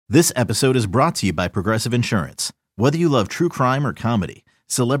This episode is brought to you by Progressive Insurance. Whether you love true crime or comedy,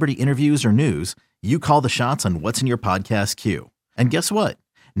 celebrity interviews or news, you call the shots on what's in your podcast queue. And guess what?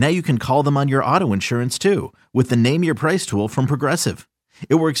 Now you can call them on your auto insurance too with the Name Your Price tool from Progressive.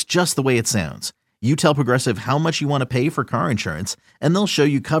 It works just the way it sounds. You tell Progressive how much you want to pay for car insurance, and they'll show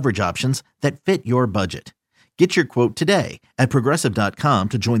you coverage options that fit your budget. Get your quote today at Progressive.com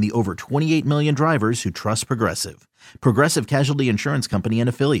to join the over 28 million drivers who trust Progressive. Progressive Casualty Insurance Company and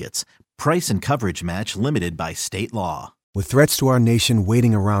Affiliates. Price and coverage match limited by state law. With threats to our nation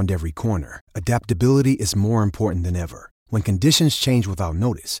waiting around every corner, adaptability is more important than ever. When conditions change without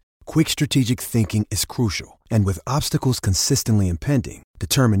notice, quick strategic thinking is crucial. And with obstacles consistently impending,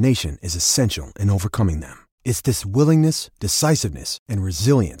 determination is essential in overcoming them. It's this willingness, decisiveness, and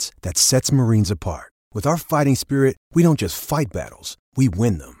resilience that sets Marines apart. With our fighting spirit, we don't just fight battles, we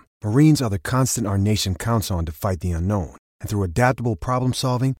win them. Marines are the constant our nation counts on to fight the unknown. And through adaptable problem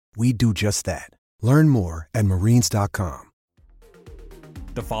solving, we do just that. Learn more at marines.com.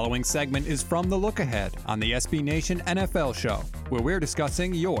 The following segment is from The Look Ahead on the SB Nation NFL Show, where we're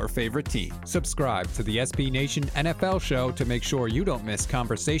discussing your favorite team. Subscribe to the SB Nation NFL Show to make sure you don't miss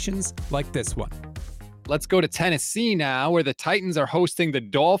conversations like this one. Let's go to Tennessee now, where the Titans are hosting the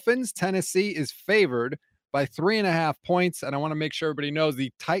Dolphins. Tennessee is favored by 3.5 points, and I want to make sure everybody knows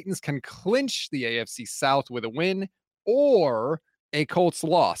the Titans can clinch the AFC South with a win or a Colts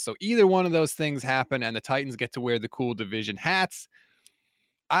loss. So either one of those things happen, and the Titans get to wear the cool division hats.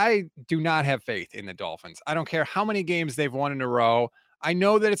 I do not have faith in the Dolphins. I don't care how many games they've won in a row. I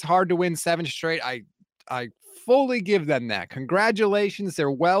know that it's hard to win 7 straight. I fully give them that. Congratulations.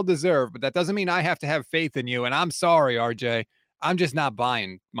 They're well-deserved, but that doesn't mean I have to have faith in you. And I'm sorry, RJ. I'm just not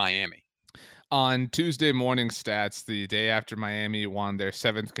buying Miami. On Tuesday morning stats, the day after Miami won their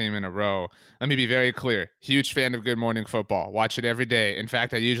 7th game in a row, let me be very clear. Huge fan of Good Morning Football. Watch it every day. In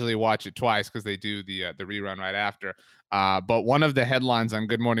fact, I usually watch it twice because they do the rerun right after. But one of the headlines on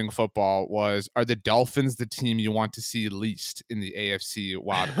Good Morning Football was, are the Dolphins the team you want to see least in the AFC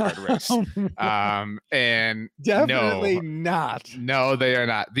wildcard race? And definitely not. No, they are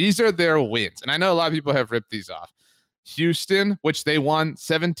not. These are their wins. And I know a lot of people have ripped these off. Houston, which they won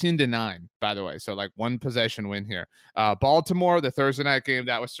 17-9, by the way. So like one possession win here. Baltimore, the Thursday night game,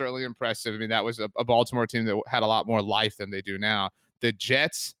 that was certainly impressive. I mean, that was a Baltimore team that had a lot more life than they do now. The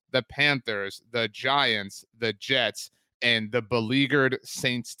Jets, the Panthers, the Giants, the Jets, and the beleaguered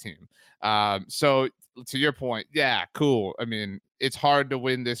Saints team. So to your point, yeah, cool. I mean, it's hard to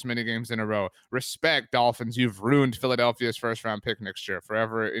win this many games in a row. Respect, Dolphins. You've ruined Philadelphia's first-round pick next year.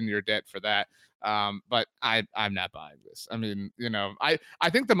 Forever in your debt for that. But I'm not buying this. I mean, you know, I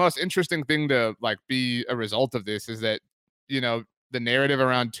think the most interesting thing to like be a result of this is that, you know, the narrative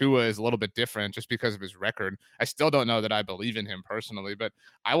around Tua is a little bit different just because of his record. I still don't know that I believe in him personally, but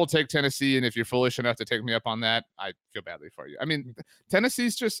I will take Tennessee. And if you're foolish enough to take me up on that, I feel badly for you. I mean,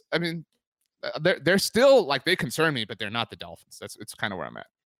 Tennessee's just, I mean, they're still like, they concern me, but they're not the Dolphins. It's kind of where I'm at.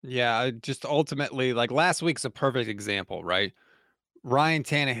 Yeah, just ultimately, like last week's a perfect example, right? Ryan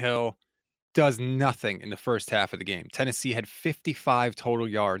Tannehill does nothing in the first half of the game. Tennessee had 55 total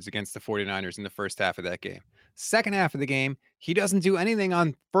yards against the 49ers in the first half of that game. Second half of the game, he doesn't do anything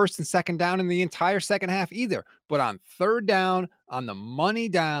on first and second down in the entire second half either. But on third down, on the money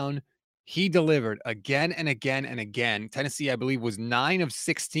down, he delivered again and again and again. Tennessee, I believe, was 9 of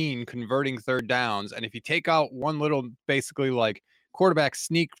 16 converting third downs. And if you take out one little basically like quarterback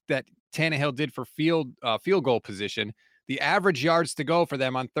sneak that Tannehill did for field goal position, the average yards to go for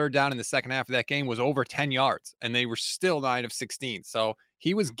them on third down in the second half of that game was over 10 yards, and they were still 9 of 16. So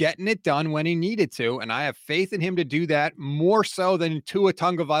he was getting it done when he needed to, and I have faith in him to do that more so than Tua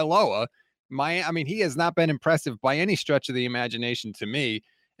Tagovailoa. I mean, he has not been impressive by any stretch of the imagination to me.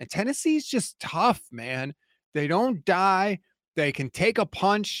 And Tennessee's just tough, man. They don't die. They can take a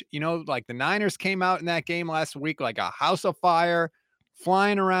punch. You know, like the Niners came out in that game last week like a house of fire,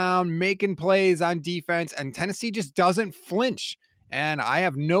 flying around, making plays on defense, and Tennessee just doesn't flinch. And I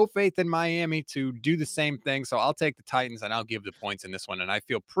have no faith in Miami to do the same thing. So I'll take the Titans and I'll give the points in this one. And I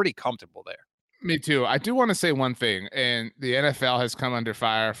feel pretty comfortable there. Me too. I do want to say one thing, and the NFL has come under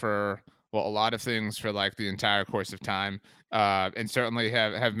fire for, well, a lot of things for like the entire course of time, and certainly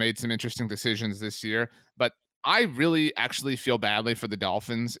have made some interesting decisions this year. But I really actually feel badly for the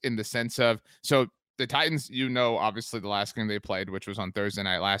Dolphins in the sense of, so the Titans, obviously the last game they played, which was on Thursday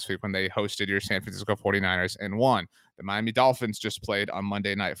night last week when they hosted your San Francisco 49ers and won. The Miami Dolphins just played on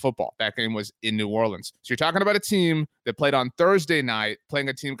Monday Night Football. That game was in New Orleans. So you're talking about a team that played on Thursday night, playing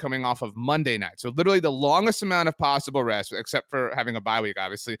a team coming off of Monday night. So literally the longest amount of possible rest, except for having a bye week,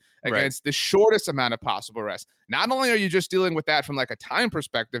 obviously, against the shortest amount of possible rest. Not only are you just dealing with that from like a time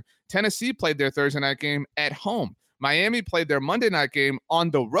perspective, Tennessee played their Thursday night game at home. Miami played their Monday night game on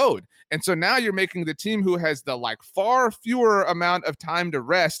the road. And so now you're making the team who has the like far fewer amount of time to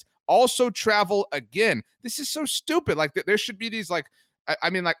rest also travel again. This is so stupid. Like there should be these like,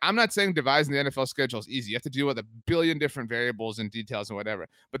 I mean, like, I'm not saying devising the NFL schedule is easy. You have to deal with a billion different variables and details and whatever.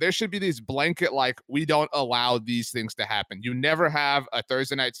 But there should be these blanket, like, we don't allow these things to happen. You never have a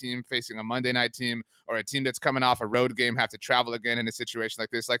Thursday night team facing a Monday night team or a team that's coming off a road game have to travel again in a situation like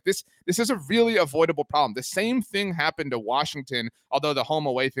this. Like this is a really avoidable problem. The same thing happened to Washington, although the home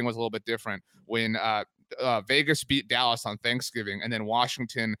away thing was a little bit different when Vegas beat Dallas on Thanksgiving, and then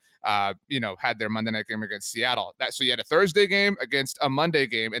Washington, had their Monday night game against Seattle. So you had a Thursday game against a Monday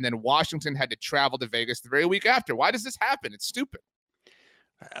game, and then Washington had to travel to Vegas the very week after. Why does this happen? It's stupid.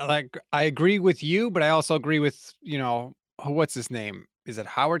 Like, I agree with you, but I also agree with, what's his name? Is it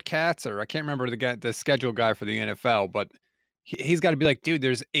Howard Katz, or I can't remember the schedule guy for the NFL, but he's got to be like, dude,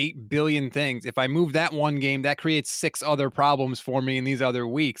 there's 8 billion things. If I move that one game, that creates 6 other problems for me in these other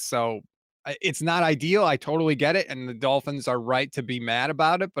weeks. So it's not ideal. I totally get it. And the Dolphins are right to be mad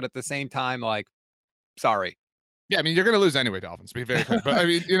about it. But at the same time, like, sorry. Yeah, I mean, you're going to lose anyway, Dolphins, to be very clear. But I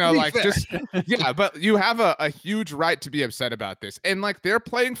mean, like just, yeah, but you have a huge right to be upset about this. And like, they're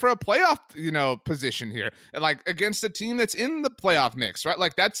playing for a playoff, position here, and like against a team that's in the playoff mix, right?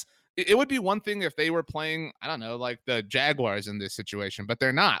 Like it would be one thing if they were playing, I don't know, like the Jaguars in this situation, but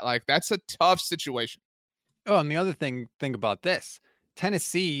they're not. Like, that's a tough situation. Oh, and the other thing about this,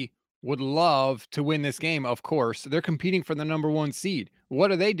 Tennessee would love to win this game, of course. They're competing for the number 1 seed.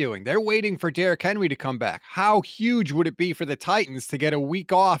 What are they doing? They're waiting for Derrick Henry to come back. How huge would it be for the Titans to get a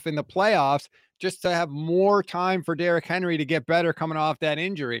week off in the playoffs just to have more time for Derrick Henry to get better coming off that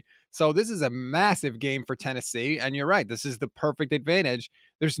injury? So this is a massive game for Tennessee. And you're right, this is the perfect advantage.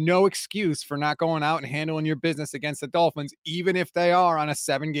 There's no excuse for not going out and handling your business against the Dolphins, even if they are on a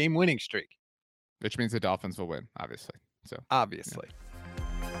 7-game winning streak. Which means the Dolphins will win, obviously. Obviously. Yeah.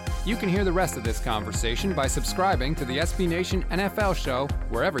 You can hear the rest of this conversation by subscribing to the SB Nation NFL show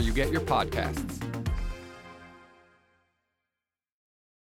wherever you get your podcasts.